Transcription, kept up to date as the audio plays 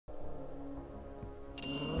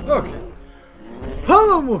Okay.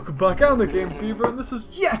 Hello and welcome back, I'm the Gamekeeper, and this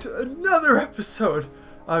is yet another episode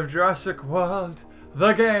of Jurassic World,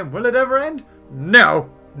 the game. Will it ever end? No!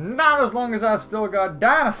 Not as long as I've still got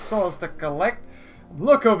dinosaurs to collect.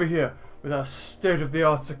 Look over here, with our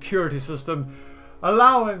state-of-the-art security system,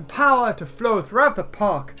 allowing power to flow throughout the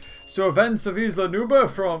park, so events of Isla Nublar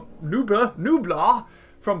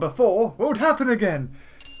from before won't happen again.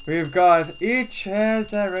 We've got each has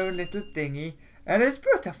their own little thingy, and it's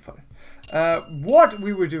beautiful. What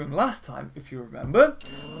we were doing last time, if you remember,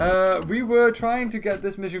 we were trying to get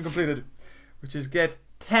this mission completed, which is get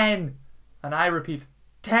 10, and I repeat,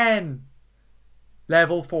 10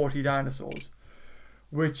 level 40 dinosaurs,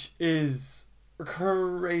 which is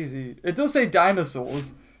crazy. It does say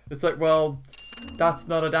dinosaurs. It's like, well, that's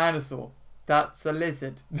not a dinosaur. That's a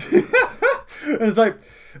lizard. And it's like,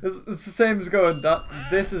 it's the same as going,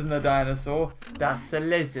 this isn't a dinosaur, that's a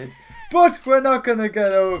lizard. But we're not going to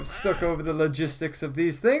get stuck over the logistics of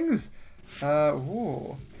these things.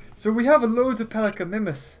 So we have loads of pelican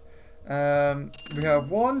mimus. We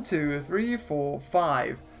have 1, 2, 3, 4,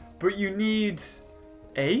 5. But you need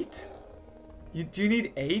 8? Do you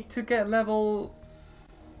need 8 to get level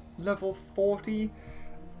 40?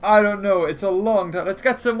 I don't know. It's a long time. Let's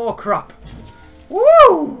get some more crop.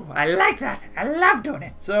 Woo! I like that. I love doing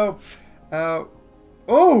it. So,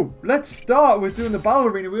 let's start with doing the battle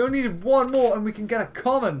arena. We only needed one more and we can get a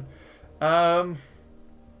common. Now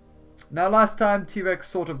last time T-Rex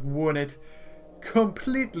sort of won it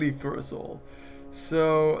completely for us all.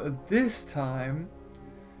 So this time,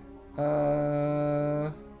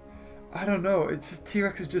 I don't know. It's just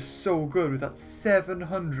T-Rex is just so good with that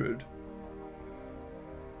 700.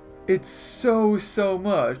 It's so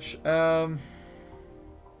much. I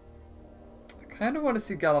kind of want to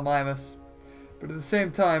see Gallimimus. But at the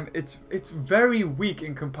same time, it's very weak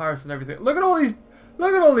in comparison to everything. Look at all these!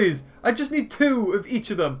 Look at all these! I just need 2 of each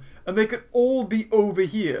of them, and they could all be over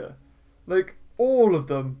here. Like, all of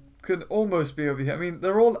them can almost be over here. I mean,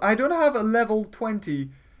 they're all... I don't have a level 20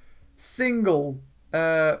 single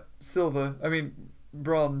bronze.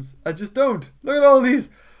 I just don't. Look at all these!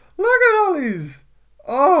 Look at all these!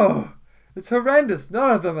 Oh! It's horrendous. None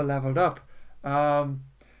of them are leveled up.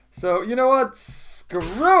 So, you know what?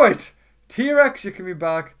 Screw it! T-Rex, you can be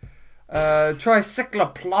back.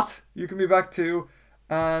 Triceratops, you can be back too.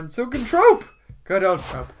 And so can Trope. Good old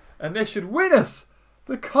Trope. And this should win us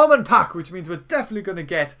the common pack, which means we're definitely going to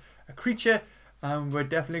get a creature. And we're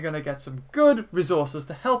definitely going to get some good resources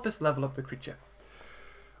to help us level up the creature.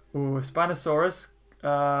 Ooh, a Spinosaurus,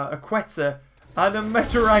 a Quetzal, and a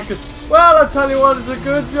Meteorachus. Well, I'll tell you what, it's a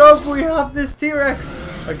good job we have this T-Rex.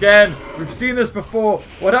 Again, we've seen this before.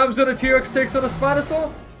 What happens when a T-Rex takes on a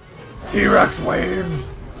Spinosaur? T-Rex wins!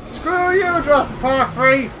 Screw you, Jurassic Park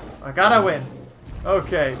 3! I gotta win.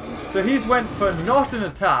 Okay, so he's went for not an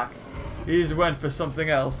attack. He's went for something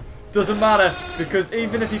else. Doesn't matter, because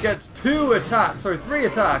even if he gets 3 attacks,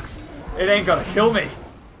 it ain't gonna kill me.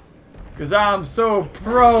 Because I'm so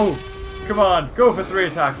pro. Come on, go for 3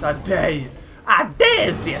 attacks. I dare you. I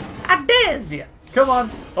dares you. I dares you. Come on.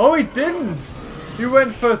 Oh, he didn't. He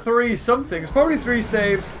went for 3 somethings. Probably 3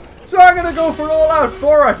 saves. So I'm going to go for all out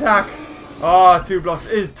 4 attack. Oh, 2 blocks.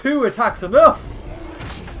 Is 2 attacks enough?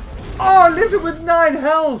 Oh, I lived it with 9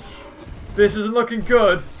 health. This isn't looking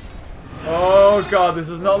good. Oh, God. This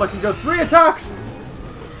is not looking good. 3 attacks.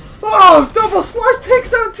 Oh, double slash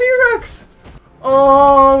takes out T-Rex.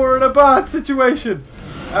 Oh, we're in a bad situation.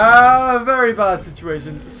 Very bad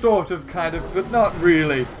situation. Sort of, kind of, but not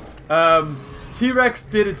really. T-Rex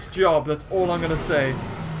did its job. That's all I'm going to say.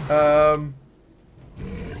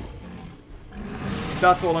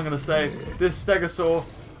 That's all I'm going to say. This Stegosaur...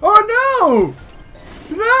 Oh,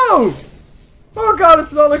 no! No! Oh, God,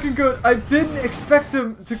 it's not looking good. I didn't expect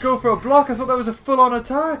him to go for a block. I thought that was a full-on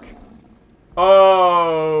attack.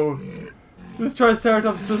 Oh. This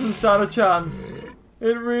Triceratops doesn't stand a chance.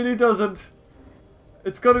 It really doesn't.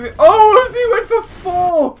 It's going to be... Oh, he went for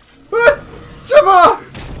 4! Jabba!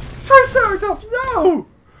 Triceratops, no!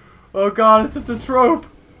 Oh, God, it's up to Trope.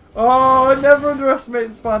 Oh, never underestimate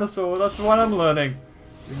the Spinosaur. That's what I'm learning.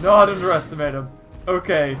 Do not underestimate him.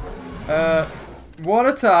 Okay. 1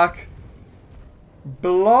 attack.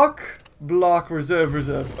 Block. Block. Reserve.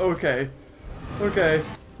 Reserve. Okay. Okay.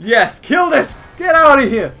 Yes. Killed it. Get out of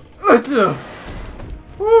here.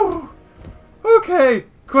 Woo. Okay.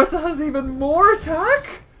 Quetzal has even more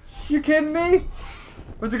attack? You kidding me?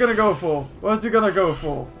 What's he gonna go for? What's he gonna go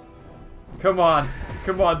for? Come on.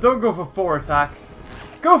 Come on. Don't go for 4 attack.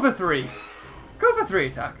 Go for 3. Go for 3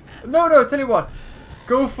 attack. No, tell you what.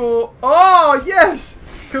 Go for... Oh, yes!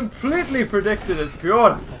 Completely predicted it.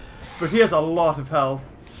 Beautiful. But he has a lot of health.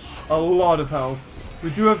 a lot of health.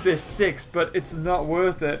 We do have this 6, but it's not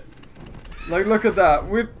worth it. Like, look at that.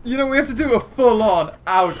 We have to do a full-on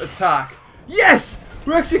out attack. Yes!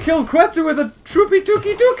 We actually killed Quetzal with a Troopy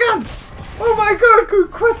Tookie Toucan! Oh my god, could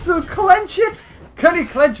Quetzal clench it? Can he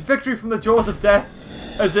clench victory from the jaws of death?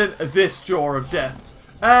 As in, this jaw of death.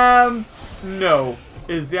 No,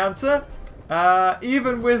 is the answer.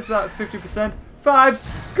 Even with that 50%, 5's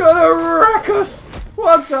gonna wreck us!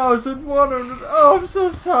 1,100. Oh, I'm so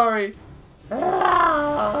sorry.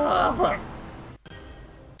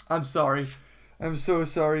 I'm sorry. I'm so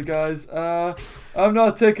sorry, guys. I'm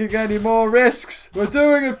not taking any more risks. We're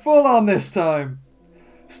doing it full on this time.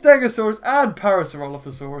 Stegosaurus and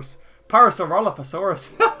Parasaurolophus.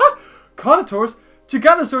 Carnotaurus,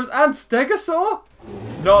 Giganosaurus and Stegosaur?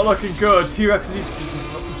 Not looking good. T-Rex needs to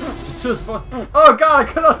survive. Oh god, I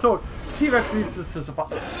cannot talk. T-Rex needs to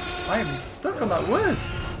survive. I am stuck on that word.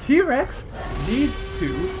 T-Rex needs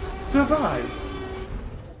to survive.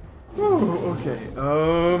 Ooh, okay.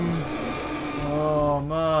 Oh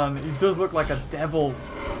man, he does look like a devil,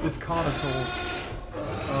 this Carnotaur.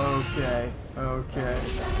 Okay.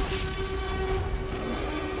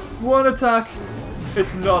 One attack.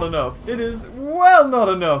 It's not enough. It is well not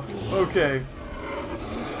enough. Okay.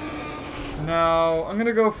 Now, I'm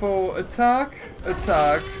gonna go for attack,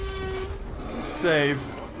 save.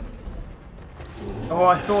 Oh,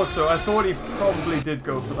 I thought so. I thought he probably did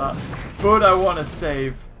go for that. But I want to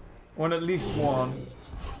save. I want at least one.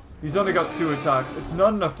 He's only got 2 attacks. It's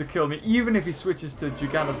not enough to kill me, even if he switches to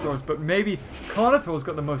Giganosaurus. But maybe Carnotaur's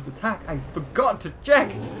got the most attack. I forgot to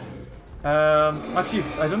check. Actually,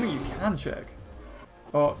 I don't think you can check.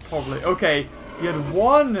 Oh, probably. Okay, he had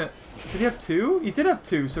 1. Did he have 2? He did have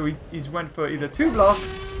 2, so he's went for either 2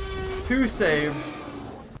 blocks, 2 saves.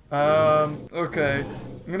 Okay.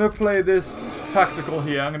 I'm gonna play this tactical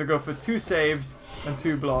here. I'm gonna go for 2 saves and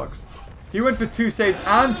 2 blocks. He went for 2 saves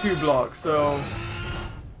and 2 blocks, so...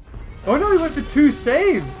 Oh no, he went for 2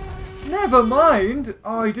 saves! Never mind!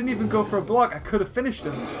 Oh, he didn't even go for a block. I could have finished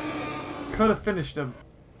him.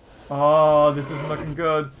 Oh, this isn't looking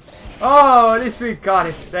good. Oh, at least we got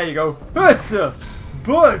it. There you go. But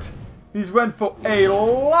he's went for a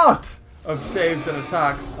lot of saves and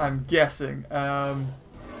attacks, I'm guessing.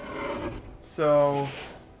 So...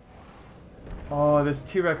 Oh, this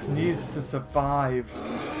T-Rex needs to survive.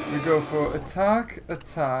 We go for attack,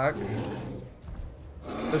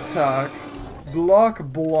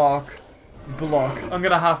 block. I'm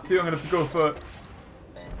gonna have to go for...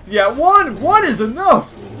 Yeah, one is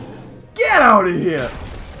enough! Get out of here!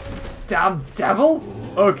 Damn devil!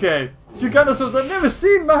 Okay, Giganosaurus I've never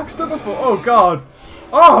seen maxed up before. Oh god!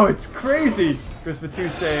 Oh, it's crazy! Goes for 2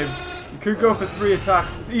 saves. You could go for 3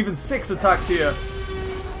 attacks. It's even 6 attacks here.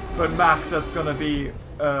 But max, that's gonna be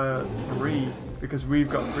 3 because we've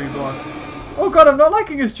got 3 blocks. Oh god, I'm not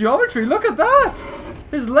liking his geometry. Look at that!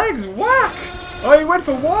 His legs whack! Oh, he went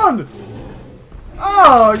for 1!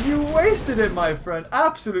 Oh, you wasted it, my friend.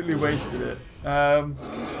 Absolutely wasted it.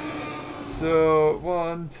 So,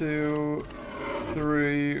 1, 2,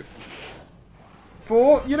 3,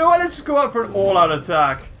 4. You know what? Let's just go out for an all-out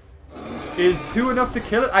attack. Is 2 enough to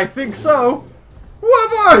kill it? I think so.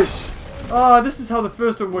 Whoosh! Oh, this is how the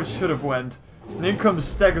first one should have went. And in comes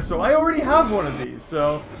Stegosaur. I already have one of these,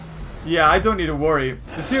 so... Yeah, I don't need to worry.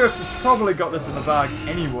 The T-Rex has probably got this in the bag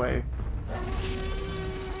anyway.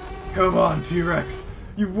 Come on, T-Rex.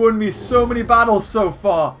 You've won me so many battles so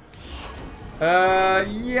far.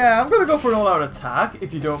 Yeah, I'm gonna go for an all-out attack,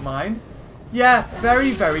 if you don't mind. Yeah,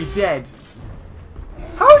 very, very dead.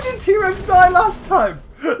 How did T-Rex die last time?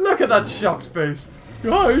 Look at that shocked face.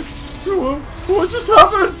 Guys, what just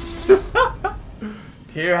happened?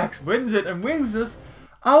 T-Rex wins it and wins us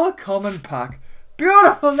our common pack.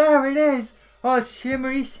 Beautiful, there it is. Oh,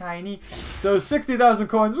 shimmery, shiny. So 60,000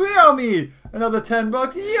 coins, yummy. Another 10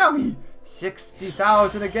 bucks, yummy.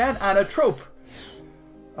 60,000 again, and a trope.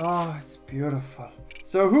 Oh, it's beautiful.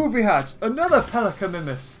 So who have we hatched? Another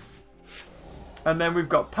Pelicomimus. And then we've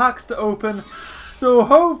got packs to open. So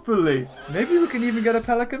hopefully, maybe we can even get a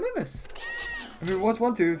Pelicomimus. I mean, what's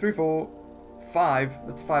 1, 2, 3, 4, 5?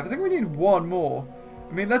 That's 5. I think we need 1 more.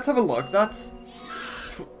 I mean, let's have a look. That's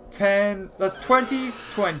 10. That's 20,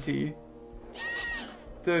 20,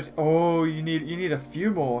 30. Oh, you need a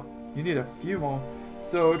few more. You need a few more.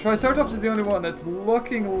 So Triceratops is the only one that's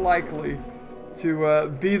looking likely to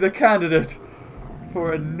be the candidate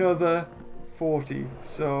for another 40.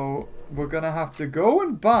 So we're gonna have to go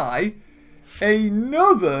and buy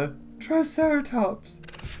another Triceratops.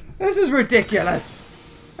 This is ridiculous.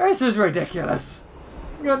 This is ridiculous.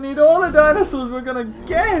 We're gonna need all the dinosaurs we're gonna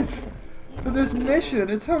get for this mission.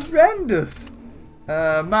 It's horrendous.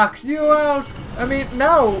 Max you out. I mean,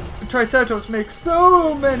 now Triceratops makes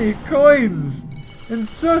so many coins in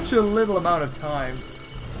such a little amount of time.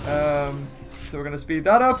 So we're going to speed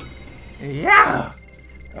that up. Yeah!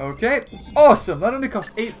 Okay, awesome. That only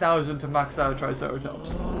costs 8,000 to max out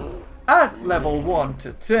Triceratops. At level 1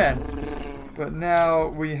 to 10. But now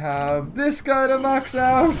we have this guy to max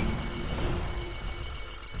out.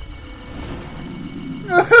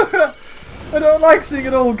 I don't like seeing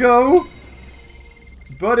it all go.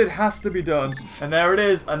 But it has to be done. And there it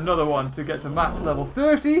is, another one to get to max level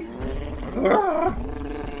 30.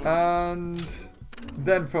 And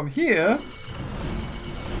then from here...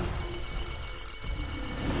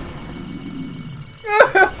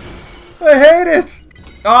 I hate it!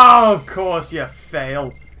 Oh, of course you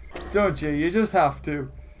fail. Don't you? You just have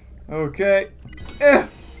to. Okay.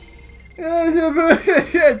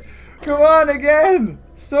 Come on again!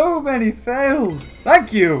 So many fails.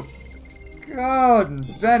 Thank you! God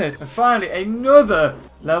and Bennett. And finally, another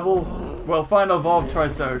level, well, final evolved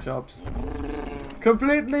Triceratops.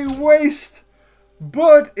 Completely waste,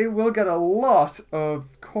 but it will get a lot of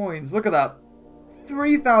coins. Look at that.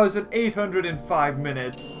 3,805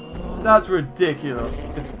 minutes. That's ridiculous.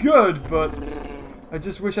 It's good, but I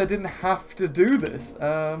just wish I didn't have to do this.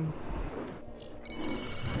 I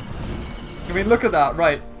mean, look at that.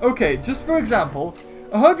 Right. Okay, just for example,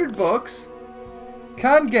 100 bucks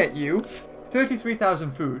can get you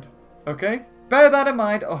 33,000 food. Okay? Bear that in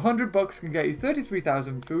mind, 100 bucks can get you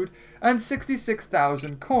 33,000 food and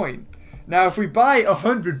 66,000 coin. Now, if we buy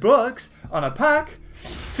 100 bucks on a pack,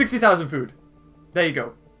 60,000 food. There you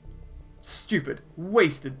go. Stupid.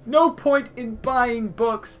 Wasted. No point in buying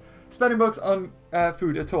books, spending bucks on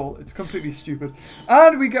food at all. It's completely stupid.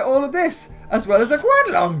 And we get all of this, as well as a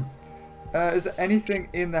quadlong. Is there anything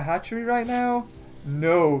in the hatchery right now?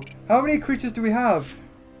 No. How many creatures do we have?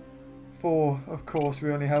 4. Of course,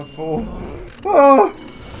 we only have 4. Oh!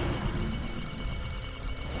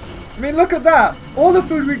 I mean, look at that. All the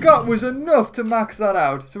food we got was enough to max that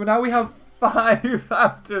out. So now we have 5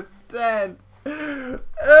 out of 10. I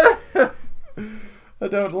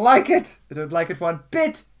don't like it. I don't like it one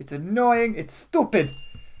bit. It's annoying. It's stupid.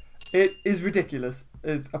 It is ridiculous.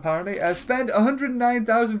 Is apparently spend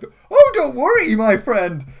 109,000. Oh, don't worry, my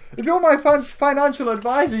friend. If you're my financial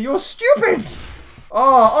advisor, you're stupid.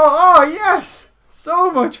 Oh, yes.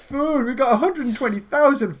 So much food. We got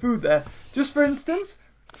 120,000 food there. Just for instance,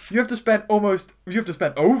 you have to spend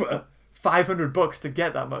over 500 bucks to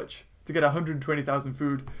get that much. To get 120,000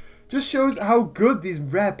 food. Just shows how good these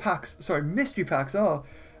mystery packs are.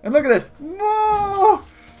 And look at this.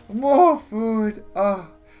 More food.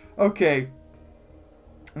 Okay.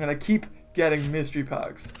 I'm going to keep getting mystery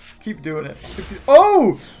packs. Keep doing it. 60.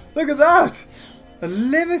 Oh! Look at that! A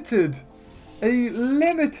limited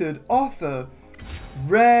offer.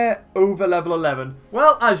 Rare over level 11.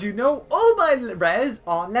 Well, as you know, all my rares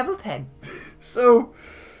are level 10. So,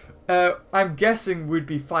 I'm guessing we'd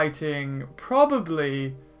be fighting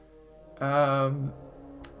probably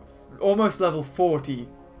almost level 40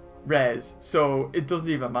 rares. So, it doesn't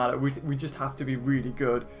even matter. We just have to be really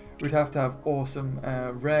good. We'd have to have awesome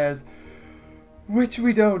rares. Which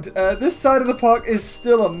we don't. This side of the park is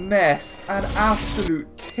still a mess. An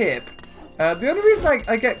absolute tip. The only reason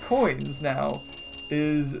I get coins now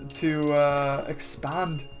is to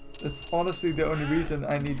expand. That's honestly the only reason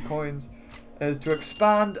I need coins. Is to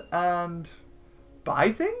expand and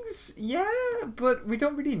buy things? Yeah, but we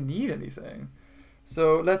don't really need anything.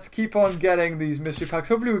 So let's keep on getting these mystery packs.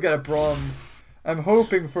 Hopefully we get a bronze. I'm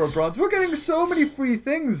hoping for a bronze. We're getting so many free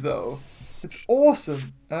things though. It's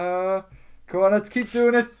awesome. Come on, let's keep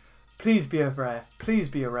doing it. Please be a rare. Please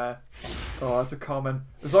be a rare. Oh, that's a common.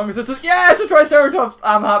 As long as it's yeah, it's a Triceratops.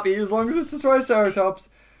 I'm happy. As long as it's a Triceratops,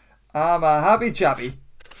 I'm a happy chappy.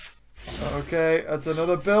 Okay, that's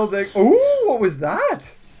another building. Ooh, what was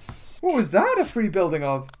that? What was that a free building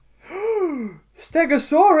of?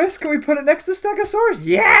 Stegosaurus. Can we put it next to Stegosaurus?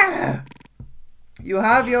 Yeah! You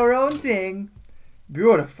have your own thing.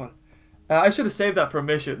 Beautiful. I should have saved that for a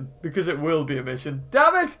mission, because it will be a mission.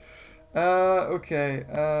 Damn it! Okay.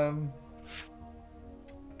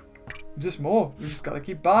 Just more. We just gotta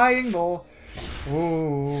keep buying more.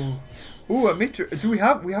 Oh. Ooh, a meter. Do we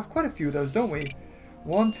have quite a few of those, don't we?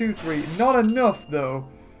 1, 2, 3. Not enough, though.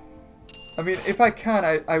 I mean, if I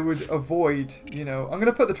can, I would avoid, you know. I'm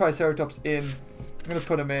gonna put the Triceratops in. I'm gonna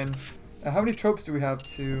put them in. How many tropes do we have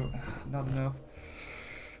to... Not enough.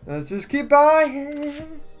 Let's just keep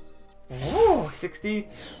buying. Oh, 60,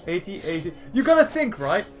 80, 80. You gotta think,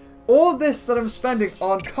 right? All this that I'm spending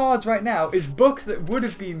on cards right now is books that would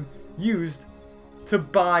have been used to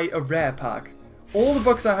buy a rare pack. all the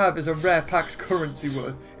bucks I have is a rare pack's currency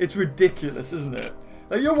worth. It's ridiculous, isn't it?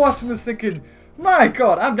 Like, you're watching this thinking, my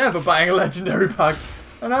god, I'm never buying a legendary pack.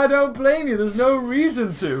 And I don't blame you, there's no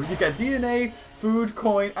reason to. You get DNA, food,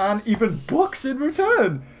 coin, and even books in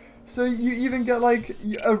return. So you even get, like,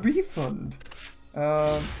 a refund.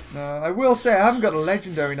 No, I will say I haven't got a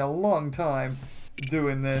legendary in a long time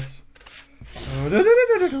doing this.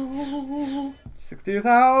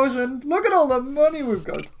 60,000. Look at all the money we've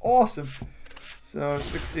got. It's awesome. So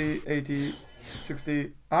 60, 80,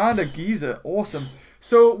 60, and a geezer. Awesome.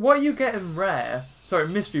 So what you get in rare, sorry,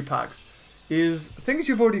 mystery packs, is things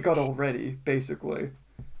you've already got already, basically.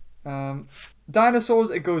 Dinosaurs,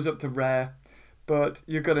 it goes up to rare, but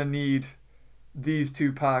you're gonna need these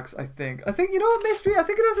 2 packs, I think. You know what, mystery? I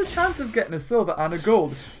think it has a chance of getting a silver and a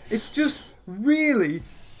gold. It's just really,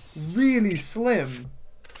 really slim.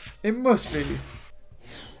 It must be.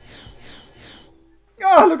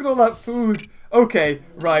 Oh, look at all that food. Okay,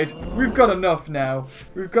 right. We've got enough now.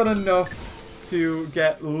 We've got enough to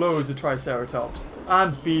get loads of Triceratops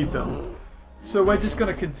and feed them. So we're just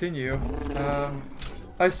going to continue.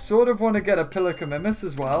 I sort of want to get a Pilicomimus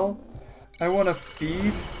as well. I want to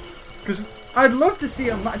feed. Because I'd love to see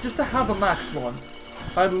just to have a max one.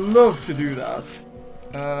 I'd love to do that.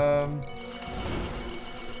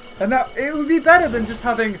 And that it would be better than just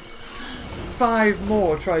having 5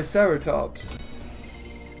 more Triceratops.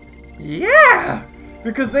 Yeah!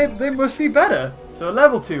 Because they must be better. So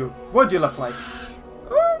level 2, what do you look like?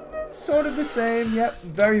 Sort of the same, yep,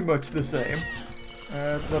 very much the same.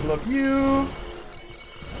 Let's level up you.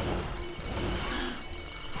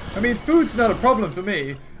 I mean, food's not a problem for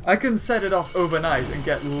me. I can set it off overnight and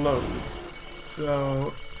get loads.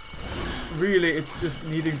 So, really, it's just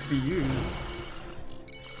needing to be used.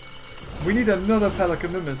 We need another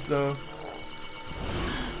Pelicomimus, though.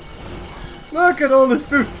 Look at all this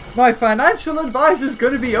food. My financial advisor's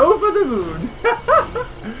going to be over the moon.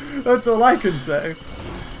 That's all I can say.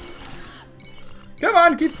 Come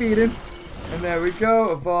on, keep feeding. And there we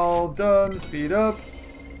go. Evolve, done. Speed up.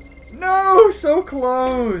 No, so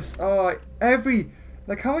close. Oh,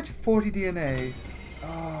 like how much? 40 DNA.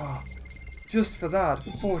 Oh, just for that,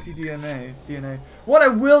 40 DNA. What I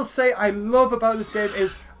will say I love about this game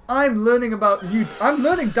is I'm learning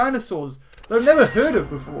dinosaurs that I've never heard of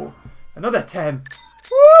before. Another 10.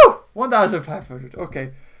 Woo! 1,500.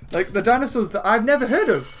 Okay. Like the dinosaurs that I've never heard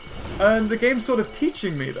of. And the game's sort of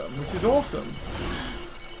teaching me them, which is awesome.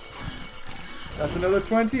 That's another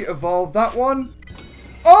 20. Evolve that one.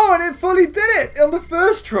 Oh, and it fully did it on the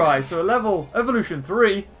first try. So evolution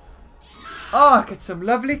 3. Oh, get some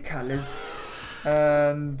lovely colours.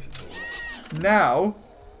 And now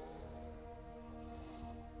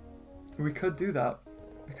we could do that.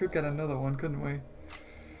 We could get another one, couldn't we?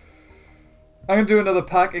 I'm going to do another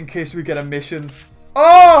pack in case we get a mission.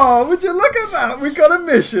 Oh, would you look at that? We got a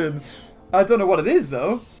mission. I don't know what it is,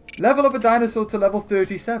 though. Level up a dinosaur to level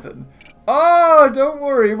 37. Oh, don't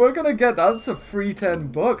worry. We're going to get that. That's a free 10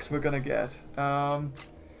 bucks we're going to get.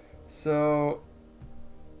 So,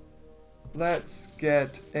 let's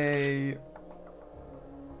get a...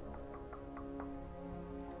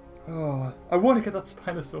 Oh, I want to get that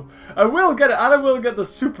Spinosaur. I will get it, and I will get the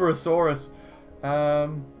Superosaurus.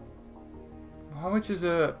 How much is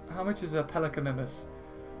a Pelicomimus?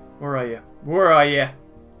 Where are you? Where are you?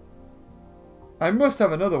 I must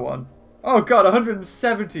have another one. Oh god,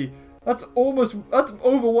 170. That's over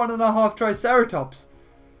 1.5 Triceratops.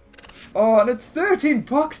 Oh, and it's 13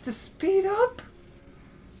 bucks to speed up.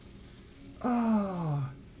 Oh.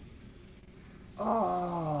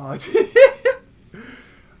 Oh.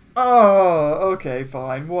 Oh, okay,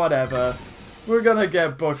 fine, whatever. We're gonna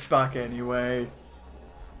get bucks back anyway.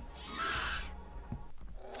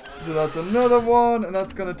 So that's another one, and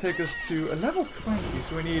that's gonna take us to a level 20.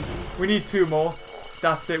 So we need 2 more.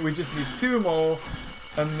 That's it. We just need 2 more,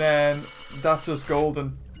 and then that's us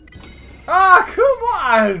golden. Ah, come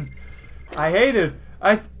on! I hate it.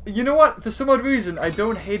 You know what? For some odd reason, I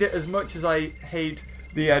don't hate it as much as I hate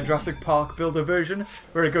the Jurassic Park builder version,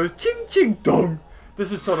 where it goes ching ching dong.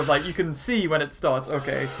 This is sort of like you can see when it starts.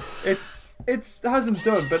 Okay, it hasn't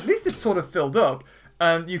done, but at least it's sort of filled up.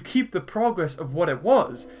 And you keep the progress of what it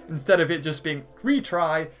was, instead of it just being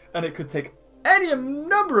retry, and it could take any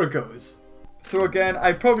number of goes. So again,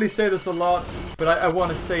 I probably say this a lot, but I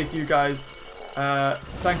want to say to you guys,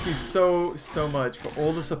 thank you so much for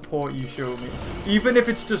all the support you show me. Even if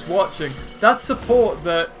it's just watching, that support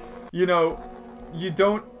that, you know, you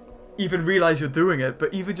don't even realize you're doing it,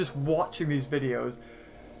 but even just watching these videos,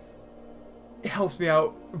 it helps me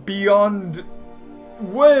out beyond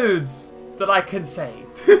words that I can say.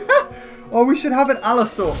 Oh, we should have an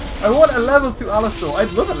Allosaur. I want a level 2 Allosaur.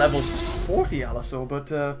 I'd love a level 40 Allosaur, but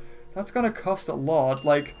that's going to cost a lot.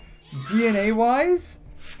 Like, DNA-wise,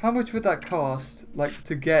 how much would that cost? Like,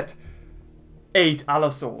 to get 8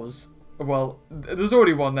 Allosaurs? Well, there's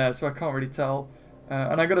already one there, so I can't really tell.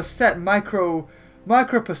 And I'm going to set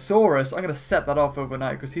Microposaurus. I'm going to set that off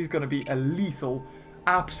overnight, because he's going to be a lethal,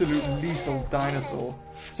 absolute lethal dinosaur.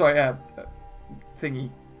 Sorry,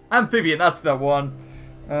 thingy. Amphibian, that's the one.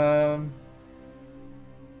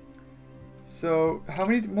 So how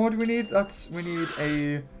many more do we need? We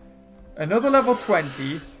need another level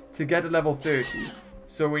 20 to get a level 30.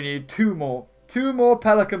 So we need 2 more. 2 more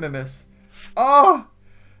Pelicomimus. Oh,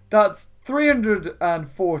 that's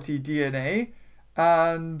 340 DNA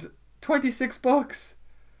and 26 bucks.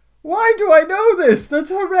 Why do I know this? That's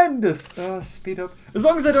horrendous. Speed up. As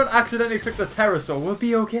long as I don't accidentally click the pterosaur, we'll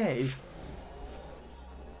be okay.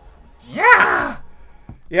 Yeah!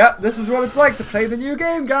 Yeah, this is what it's like to play the new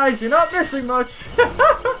game, guys. You're not missing much.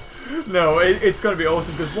 No, it's going to be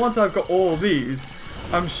awesome, because once I've got all these,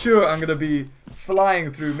 I'm sure I'm going to be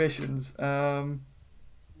flying through missions. And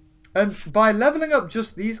by leveling up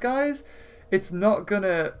just these guys, it's not going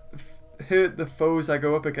to hurt the foes I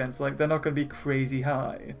go up against. Like, they're not going to be crazy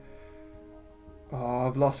high.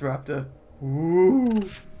 Oh, Velociraptor. Ooh.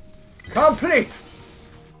 Complete!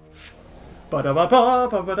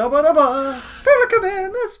 Ba-da-ba-ba-ba-ba-da-ba-da-ba.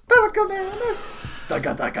 Pelicomimus, Pelicomimus.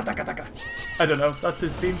 Daga. I don't know, that's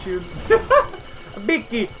his theme tune.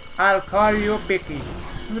 Bicky, I'll call you Bicky.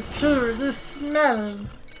 The smell.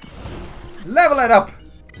 Level it up.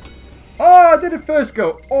 Oh, I did it first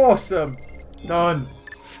go. Awesome. Done.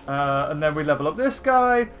 And then we level up this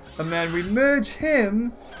guy. And then we merge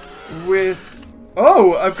him with...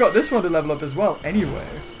 Oh, I've got this one to level up as well. Anyway.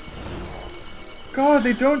 God,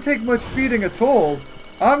 they don't take much feeding at all.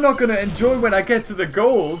 I'm not going to enjoy when I get to the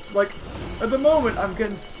golds. Like, at the moment, I'm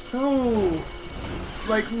getting so...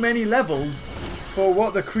 like, many levels for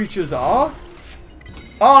what the creatures are.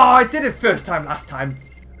 Oh, I did it first time last time.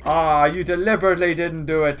 Ah, you deliberately didn't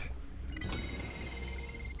do it.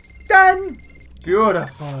 Done!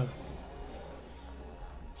 Beautiful.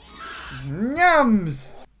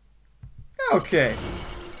 Nyams! Okay.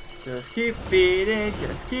 Just keep feeding,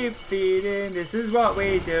 just keep feeding. This is what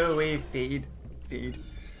we do, we feed. Feed.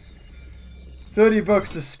 30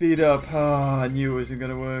 bucks to speed up. Oh, I knew it wasn't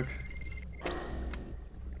gonna work.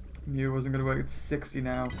 Knew it wasn't gonna work. It's 60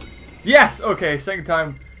 now. Yes! Okay, second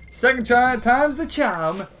time. Second try, time's the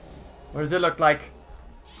charm. What does it look like?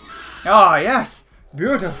 Ah, yes!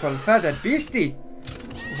 Beautiful feathered beastie.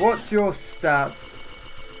 What's your stats?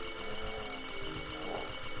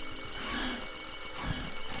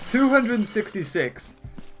 266.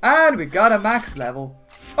 And we got a max level.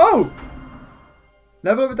 Oh!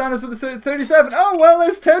 Level up a dinosaur to 37. Oh, well,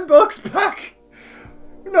 there's 10 bucks back.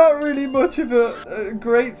 Not really much of a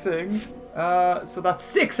great thing. So that's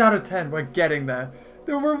 6 out of 10. We're getting there.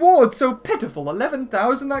 The reward's so pitiful.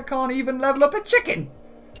 11,000 that can't even level up a chicken.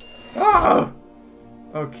 Oh!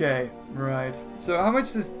 Okay, right. So how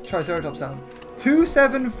much does Triceratops have?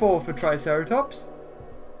 274 for Triceratops.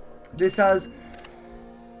 This has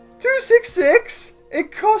 266.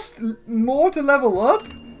 It costs more to level up.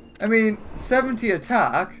 I mean, 70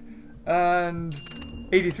 attack and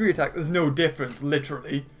 83 attack. There's no difference,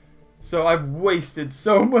 literally. So I've wasted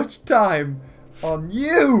so much time on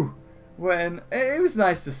you. When it was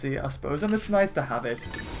nice to see it, I suppose, and it's nice to have it.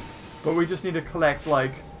 But we just need to collect,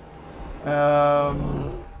 like,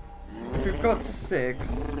 if we've got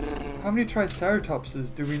 6, how many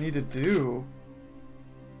Triceratopses do we need to do?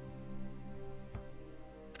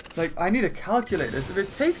 Like, I need to calculate this. If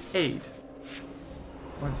it takes 8,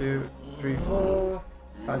 1, 2, 3, 4,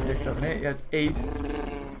 5, 6, 7, 8. Yeah, it's 8.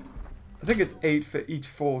 I think it's 8 for each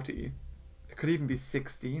 40. It could even be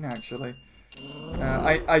 16, actually.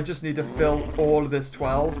 I just need to fill all of this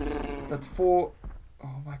 12. That's 4.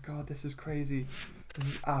 Oh my god, this is crazy. This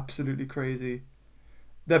is absolutely crazy.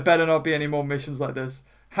 There better not be any more missions like this.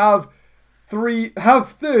 Have 30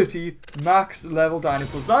 max level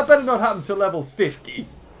dinosaurs. That better not happen till level 50.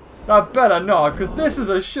 That better not, because this is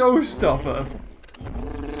a showstopper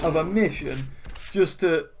of a mission. Just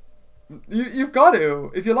to... You've got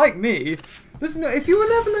to. If you're like me, there's no... If you were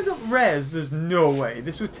leveling up res, there's no way.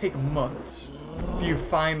 This would take months for you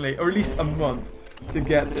finally, or at least a month, to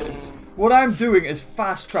get this. What I'm doing is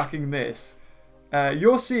fast-tracking this.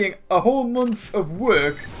 You're seeing a whole month of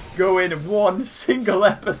work go in one single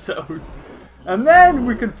episode. And then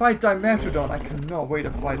we can fight Dimetrodon. I cannot wait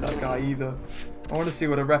to fight that guy either. I want to see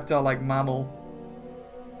what a reptile-like mammal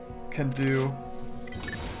can do.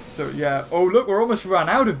 So, yeah. Oh, look, we're almost run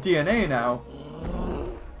out of DNA now.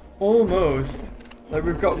 almost. Like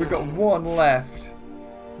we've got one left.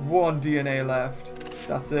 One DNA left.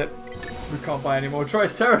 That's it. We can't buy any more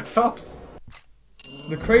Triceratops.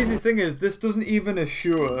 The crazy thing is, this doesn't even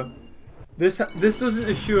assure... This doesn't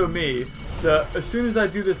assure me that as soon as I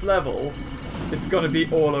do this level, it's gonna be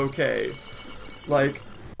all okay. Like,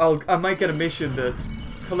 I might get a mission that's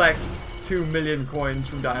collect 2 million coins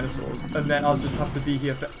from dinosaurs, and then I'll just have to be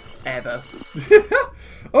here forever.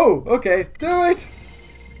 Oh, okay, do it!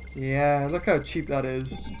 Yeah, look how cheap that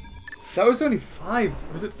is. That was only 5,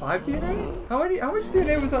 was it 5 DNA? How much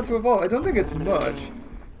DNA was that to evolve? I don't think it's much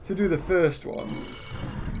to do the first one.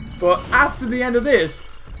 But after the end of this,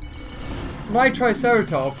 my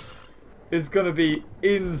Triceratops is gonna be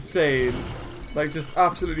insane. Like, just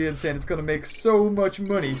absolutely insane. It's gonna make so much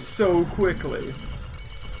money so quickly.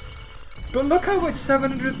 But look how much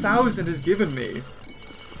 700,000 has given me.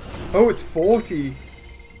 Oh, it's 40.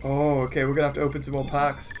 Oh, okay, we're gonna have to open some more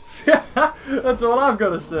packs. That's all I've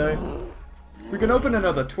gotta say. We can open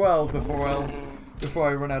another 12 before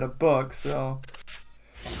I run out of bucks, so...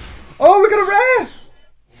 Oh, we got a rare!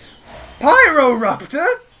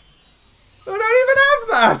 Pyroraptor? I don't even have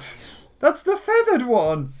that! That's the feathered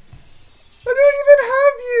one. I don't even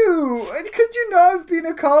have you! Could you not have been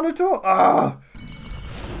a Carnotaur? Ah!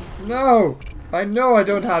 No! I know I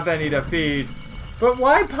don't have any to feed. But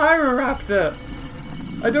why Pyroraptor?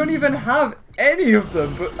 I don't even have any of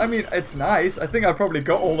them, but I mean, it's nice. I think I've probably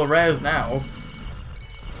got all the rares now.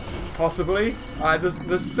 Possibly.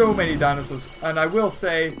 There's so many dinosaurs. And I will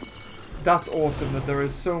say, that's awesome that there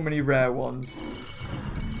is so many rare ones.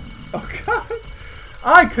 Oh god.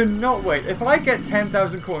 I cannot wait. If I get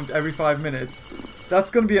 10,000 coins every 5 minutes, that's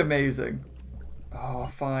going to be amazing. Oh,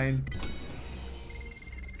 fine.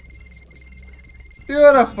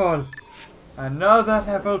 Beautiful. Another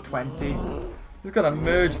level 20. Just gotta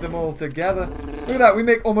merge them all together. Look at that, we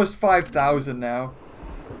make almost 5,000 now.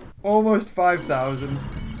 Almost 5,000.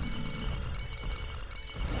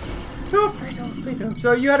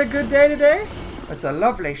 So you had a good day today? That's a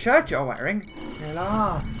lovely shirt you're wearing.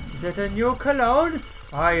 Ah, is it a new cologne?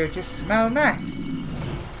 Oh, you just smell nice.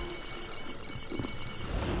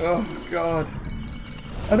 Oh god.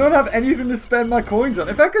 I don't have anything to spend my coins on.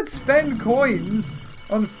 If I could spend coins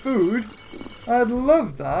on food, I'd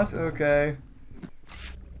love that. Okay.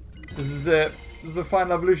 This is it. This is the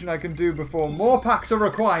final evolution I can do before more packs are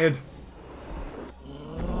required.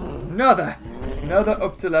 Another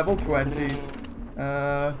up to level 20.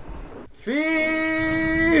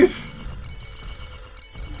 Feed!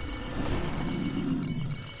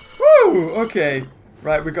 Woo! Okay.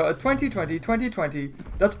 Right, we got a 2020, 2020.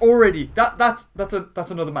 That's already that's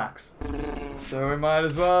another max. So we might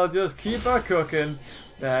as well just keep our cooking.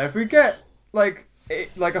 Yeah, if we get like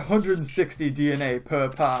 160 DNA per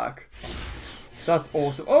pack, that's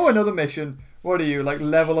awesome. Oh, another mission. What are you, like,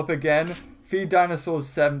 level up again? Feed dinosaurs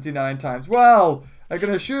 79 times. Well, I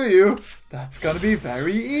can assure you that's gonna be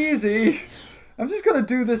very easy. I'm just gonna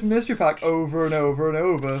do this mystery pack over and over and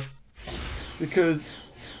over because,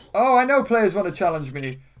 oh, I know players want to challenge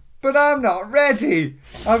me, but I'm not ready.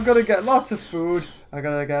 I've got to get lots of food, I've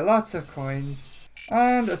got to get lots of coins,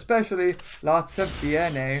 and especially lots of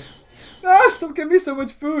DNA. Ah, stop giving me so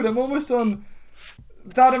much food. I'm almost on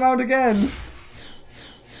that amount again.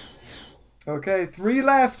 Okay, 3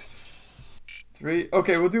 left. 3.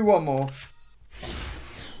 Okay, we'll do 1 more.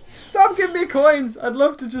 Stop giving me coins. I'd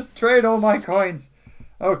love to just trade all my coins.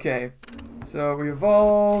 Okay, so we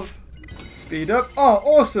evolve. Speed up. Oh,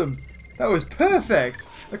 awesome. That was perfect.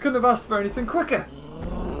 I couldn't have asked for anything quicker.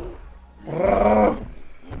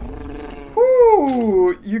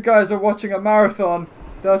 Woo! You guys are watching a marathon.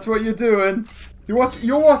 That's what you're doing.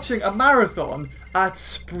 You're watching a marathon at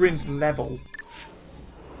sprint level.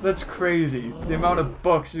 That's crazy. The amount of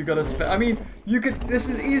bucks you gotta spend. I mean, this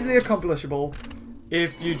is easily accomplishable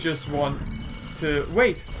if you just want to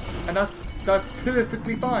wait. And that's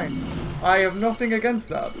perfectly fine. I have nothing against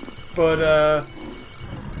that. But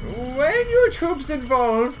when YouTube's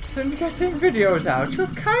involved in getting videos out,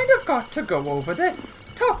 you've kind of got to go over the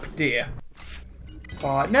top, dear.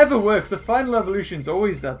 Oh, it never works. The final evolution's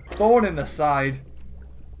always the thorn in the side.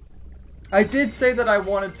 I did say that I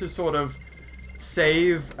wanted to sort of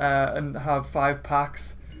save and have 5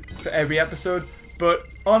 packs for every episode, but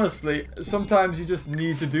honestly, sometimes you just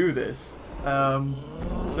need to do this.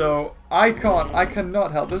 So I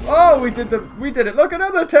cannot help this. Oh, we did it. Look,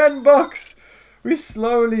 another 10 bucks. We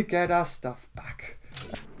slowly get our stuff back.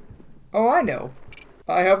 Oh, I know.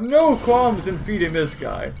 I have no qualms in feeding this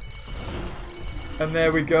guy. And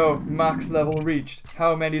there we go. Max level reached.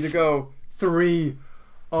 How many to go? 3.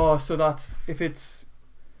 Oh, so that's, if it's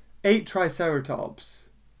 8 Triceratops,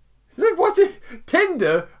 What's it?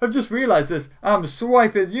 Tinder? I've just realised this. I'm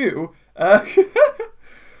swiping you.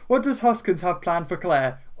 What does Hoskins have planned for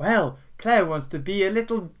Claire? Well, Claire wants to be a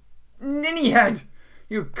little ninny head.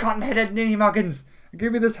 You cotton-headed ninny muggins.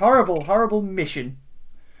 Give me this horrible, horrible mission.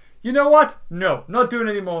 You know what? No, not doing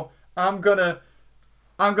it anymore. I'm gonna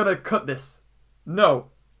cut this. No.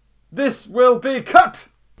 This will be cut!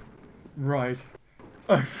 Right.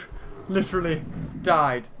 I've literally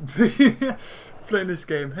died. Playing this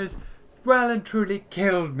game has well and truly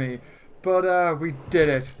killed me. But we did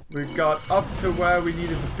it. We got up to where we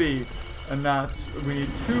needed to be. And that's, we need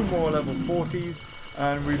 2 more level 40s.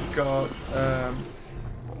 And we've got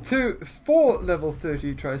 4 level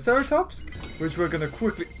 30 Triceratops. Which we're going to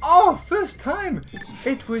quickly... Oh, first time!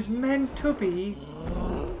 It was meant to be.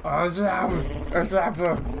 So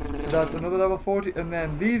that's another level 40. And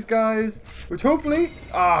then these guys, which hopefully...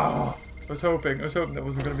 I was hoping that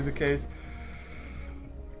wasn't going to be the case.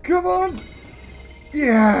 Come on!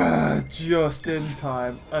 Yeah, just in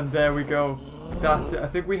time. And there we go. That's it. I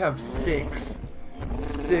think we have 6.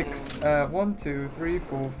 1, 2, 3,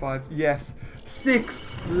 4, 5. Yes, 6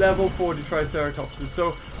 level 40 Triceratopses.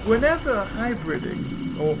 So whenever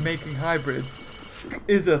hybriding or making hybrids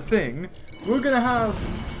is a thing, we're gonna have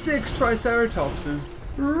 6 Triceratopses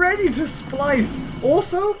ready to splice.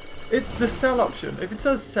 Also, the cell option. If it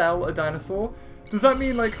says sell a dinosaur, does that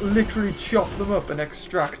mean like literally chop them up and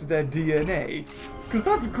extract their DNA? Because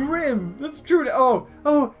that's grim. That's true. Oh,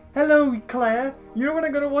 hello, Claire. You know when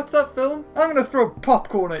I'm going to watch that film? I'm going to throw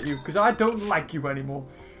popcorn at you because I don't like you anymore.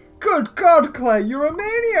 Good God, Claire, you're a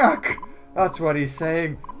maniac. That's what he's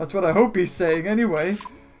saying. That's what I hope he's saying anyway.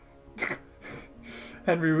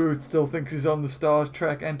 Henry Ruth still thinks he's on the Star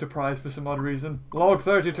Trek Enterprise for some odd reason. Log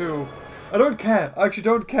 32. I don't care. I actually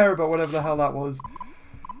don't care about whatever the hell that was.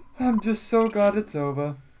 I'm just so glad it's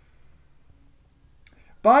over.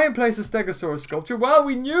 Buy and place a Stegosaurus sculpture. Well,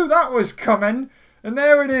 we knew that was coming. And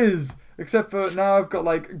there it is. Except for now I've got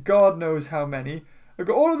like God knows how many. I've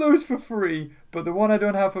got all of those for free. But the one I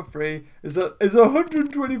don't have for free is a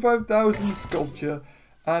 125,000 sculpture.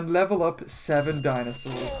 And level up 7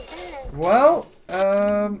 dinosaurs. Well, you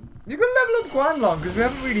can level up Guanlong because we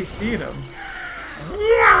haven't really seen him.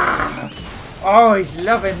 Yeah! Oh, he's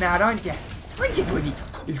loving that, aren't you? Aren't you, buddy?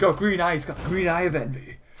 He's got green eye. He's got the green eye of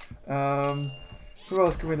envy. Who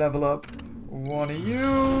else can we level up? One of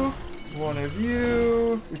you. One of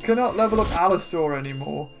you. We cannot level up Allosaur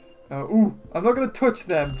anymore. Ooh, I'm not going to touch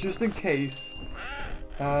them just in case.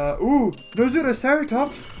 Ooh, no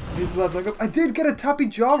Triceratops needs leveling up. I did get a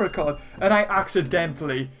Tapijara card, and I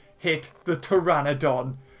accidentally hit the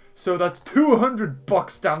Pteranodon. So that's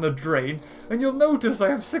 $200 down the drain. And you'll notice I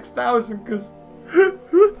have 6,000 because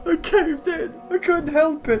I caved in. I couldn't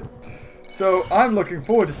help it. So I'm looking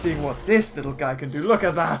forward to seeing what this little guy can do. Look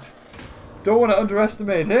at that. Don't want to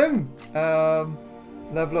underestimate him.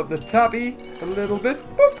 Level up the Tappy a little bit.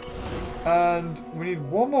 Boop. And we need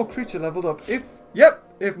one more creature leveled up.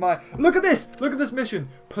 Look at this. Look at this mission.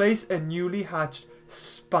 Place a newly hatched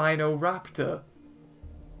Spinoraptor.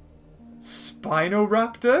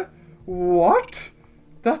 Spinoraptor? What?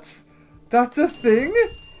 That's a thing?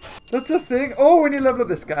 That's a thing? Oh, we need to level up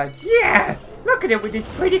this guy. Yeah! Look at it with his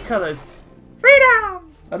pretty colours.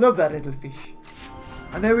 Freedom! I love that little fish.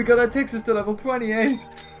 And there we go. That takes us to level 28.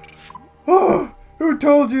 Oh, who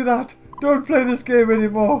told you that? Don't play this game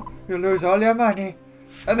anymore. You'll lose all your money.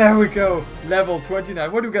 And there we go. Level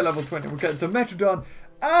 29. What do we get level 20? We get Dimetrodon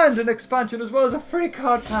and an expansion as well as a free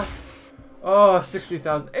card pack. Oh,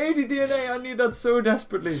 60,000. 80 DNA. I need that so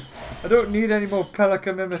desperately. I don't need any more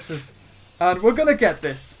Pelican-mimesis. And we're going to get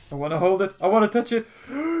this. I want to hold it. I want to touch it.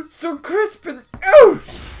 It's so crisp. Oh!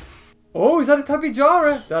 Oh, is that a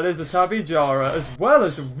Tapijara? That is a Tapijara, as well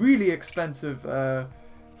as a really expensive,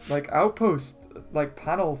 like, outpost, like,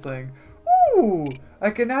 panel thing. Ooh! I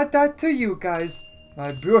can add that to you guys.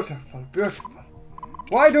 My beautiful, beautiful.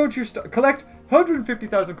 Why don't you collect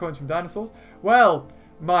 150,000 coins from dinosaurs? Well,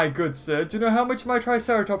 my good sir, do you know how much my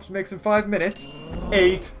Triceratops makes in 5 minutes?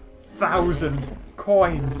 8,000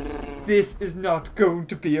 coins. This is not going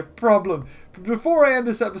to be a problem. But before I end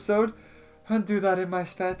this episode, I'll do that in my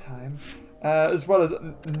spare time, as well as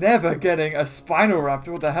never getting a Spinoraptor,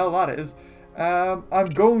 what the hell that is. I'm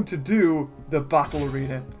going to do the battle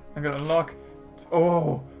arena. I'm going to unlock...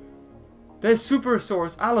 Oh, there's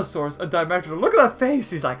Supersaurus, Allosaurus, and Dimetrodon. Look at that face.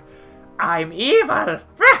 He's like, I'm evil.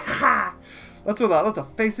 That's a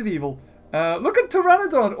face of evil. Look at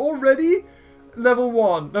Pteranodon already. Level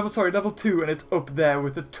 2, and it's up there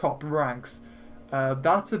with the top ranks.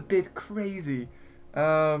 That's a bit crazy.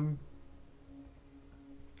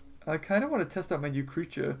 I kind of want to test out my new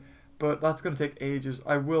creature, but that's going to take ages.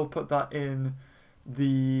 I will put that in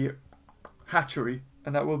the hatchery,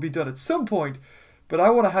 and that will be done at some point. But I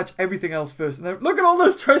want to hatch everything else first. And then, look at all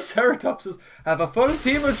those Triceratopses. Have a full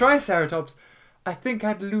team of Triceratops. I think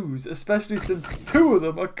I'd lose, especially since 2 of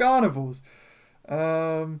them are carnivores.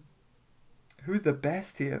 Who's the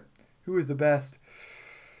best here? Who is the best?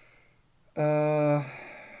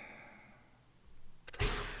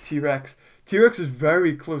 T-Rex. T-Rex is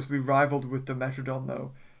very closely rivaled with Dimetrodon,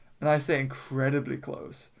 though. And I say incredibly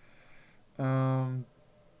close. Then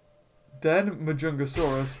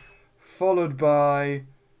Majungasaurus, followed by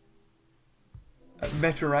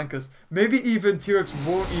Metroranchus. Maybe even T-Rex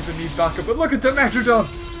won't even need backup. But look at Dimetrodon!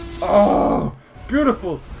 Oh,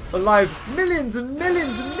 beautiful! Alive millions and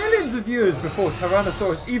millions and millions of years before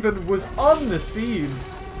Tyrannosaurus even was on the scene.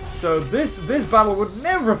 So this battle would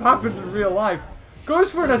never have happened in real life.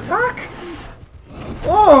 Goes for an attack!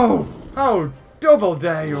 Oh! How double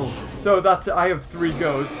dare you! So that's it. I have 3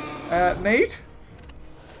 goes. Mate?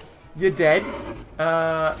 You're dead.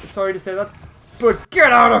 Sorry to say that. But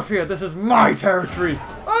get out of here! This is my territory!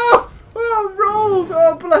 Oh! Oh, rolled!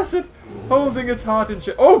 Oh, bless it! Holding its heart in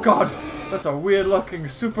shit. Oh, God! That's a weird looking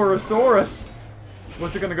Superosaurus.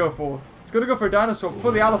 What's it gonna go for? It's gonna go for a dinosaur.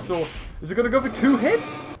 For the Allosaur. Is it gonna go for 2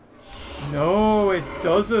 hits? No, it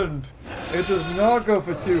doesn't. It does not go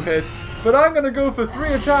for 2 hits. But I'm gonna go for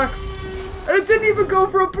 3 attacks. And it didn't even go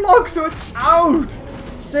for a block, so it's out!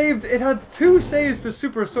 Saved. It had 2 saves for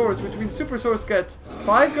Superosaurus, which means Superosaurus gets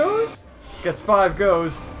 5 goes? Gets 5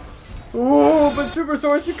 goes. Oh, but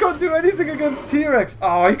Superosaurus, you can't do anything against T-Rex.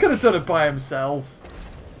 Oh, he could have done it by himself.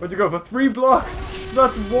 What'd you go for? 3 blocks. So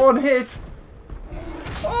that's 1 hit.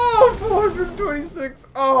 Oh, 426.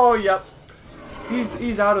 Oh, yep.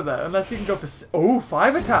 He's out of there. Unless he can go for... Oh,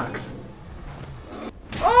 5 attacks.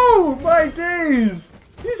 Oh, my days.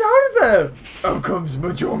 He's out of there. Out comes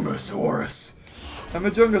Majungasaurus. And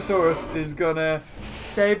Majungasaurus is gonna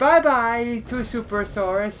say bye-bye to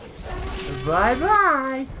Superosaurus.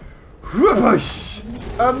 Bye-bye. Whoosh!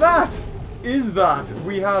 And that is that.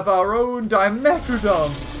 We have our own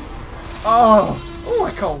Dimetrodon. Oh,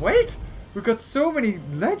 I can't wait. We've got so many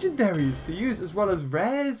legendaries to use, as well as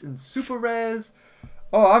rares and super rares.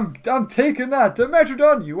 Oh, I'm taking that.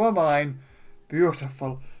 Dimetrodon, you are mine.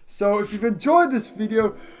 Beautiful. So if you've enjoyed this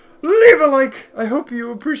video, leave a like. I hope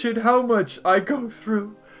you appreciate how much I go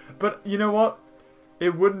through. But you know what?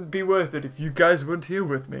 It wouldn't be worth it if you guys weren't here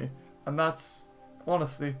with me. And that's,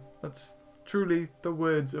 honestly, that's truly the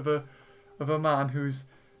words of a man who's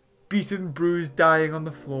beaten, bruised, dying on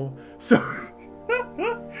the floor. So,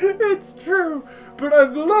 it's true. But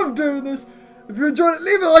I've loved doing this. If you enjoyed it,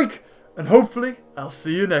 leave a like. And hopefully, I'll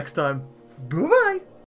see you next time. Bye-bye.